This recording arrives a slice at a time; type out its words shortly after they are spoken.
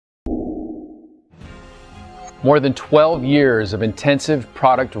More than 12 years of intensive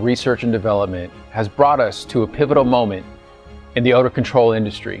product research and development has brought us to a pivotal moment in the odor control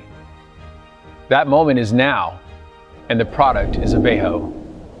industry. That moment is now, and the product is Aveho.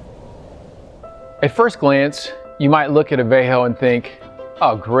 At first glance, you might look at Aveho and think,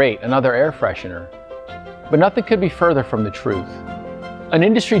 oh great, another air freshener. But nothing could be further from the truth. An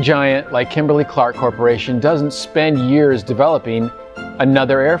industry giant like Kimberly-Clark Corporation doesn't spend years developing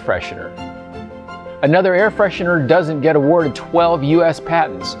another air freshener. Another air freshener doesn't get awarded 12 US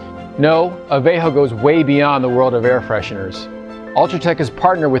patents. No, Aveho goes way beyond the world of air fresheners. UltraTech has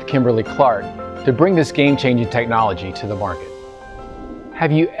partnered with Kimberly-Clark to bring this game-changing technology to the market.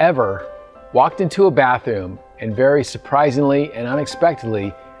 Have you ever walked into a bathroom and very surprisingly and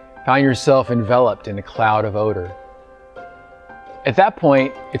unexpectedly found yourself enveloped in a cloud of odor? At that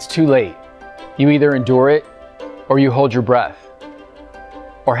point, it's too late. You either endure it or you hold your breath.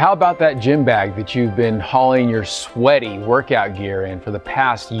 Or how about that gym bag that you've been hauling your sweaty workout gear in for the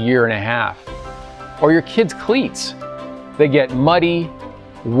past year and a half? Or your kids' cleats. They get muddy,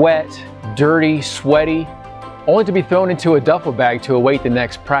 wet, dirty, sweaty, only to be thrown into a duffel bag to await the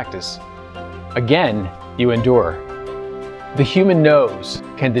next practice. Again, you endure. The human nose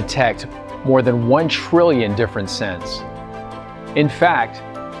can detect more than 1 trillion different scents. In fact,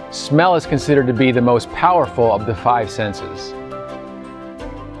 smell is considered to be the most powerful of the 5 senses.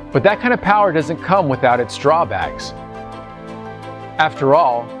 But that kind of power doesn't come without its drawbacks. After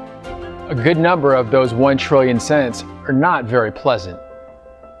all, a good number of those 1 trillion scents are not very pleasant.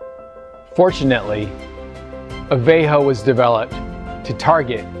 Fortunately, Aveho was developed to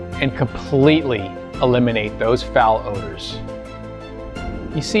target and completely eliminate those foul odors.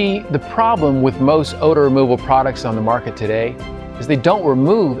 You see, the problem with most odor removal products on the market today is they don't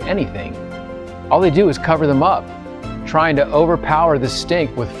remove anything. All they do is cover them up, trying to overpower the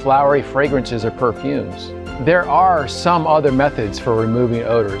stink with flowery fragrances or perfumes. There are some other methods for removing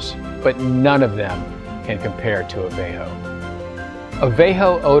odors, but none of them can compare to Aveho.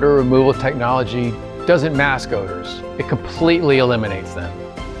 Aveho odor removal technology doesn't mask odors, it completely eliminates them.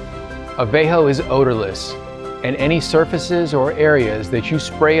 Aveho is odorless, and any surfaces or areas that you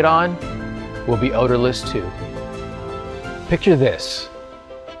spray it on will be odorless too. Picture this: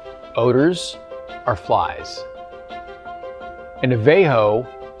 odors are flies. And Aveho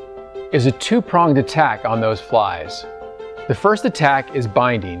is a 2-pronged attack on those flies. The first attack is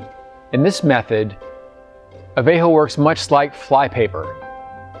binding. In this method, Aveho works much like flypaper.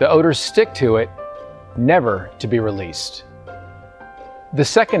 The odors stick to it, never to be released. The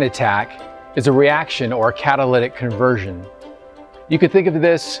second attack is a reaction or a catalytic conversion. You could think of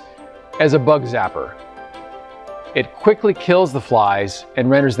this as a bug zapper. It quickly kills the flies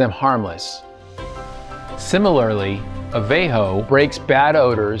and renders them harmless. Similarly, Aveho breaks bad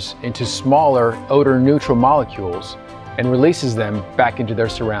odors into smaller odor-neutral molecules and releases them back into their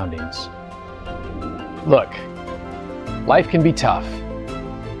surroundings. Look, life can be tough.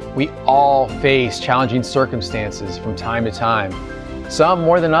 We all face challenging circumstances from time to time, some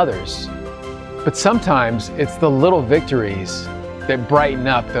more than others. But sometimes it's the little victories that brighten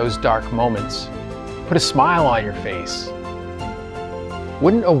up those dark moments, put a smile on your face.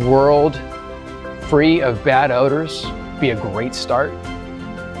 Wouldn't a world free of bad odors be a great start?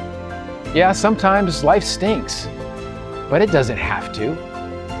 Yeah, sometimes life stinks, but it doesn't have to.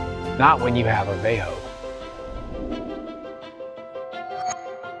 Not when you have Aveho.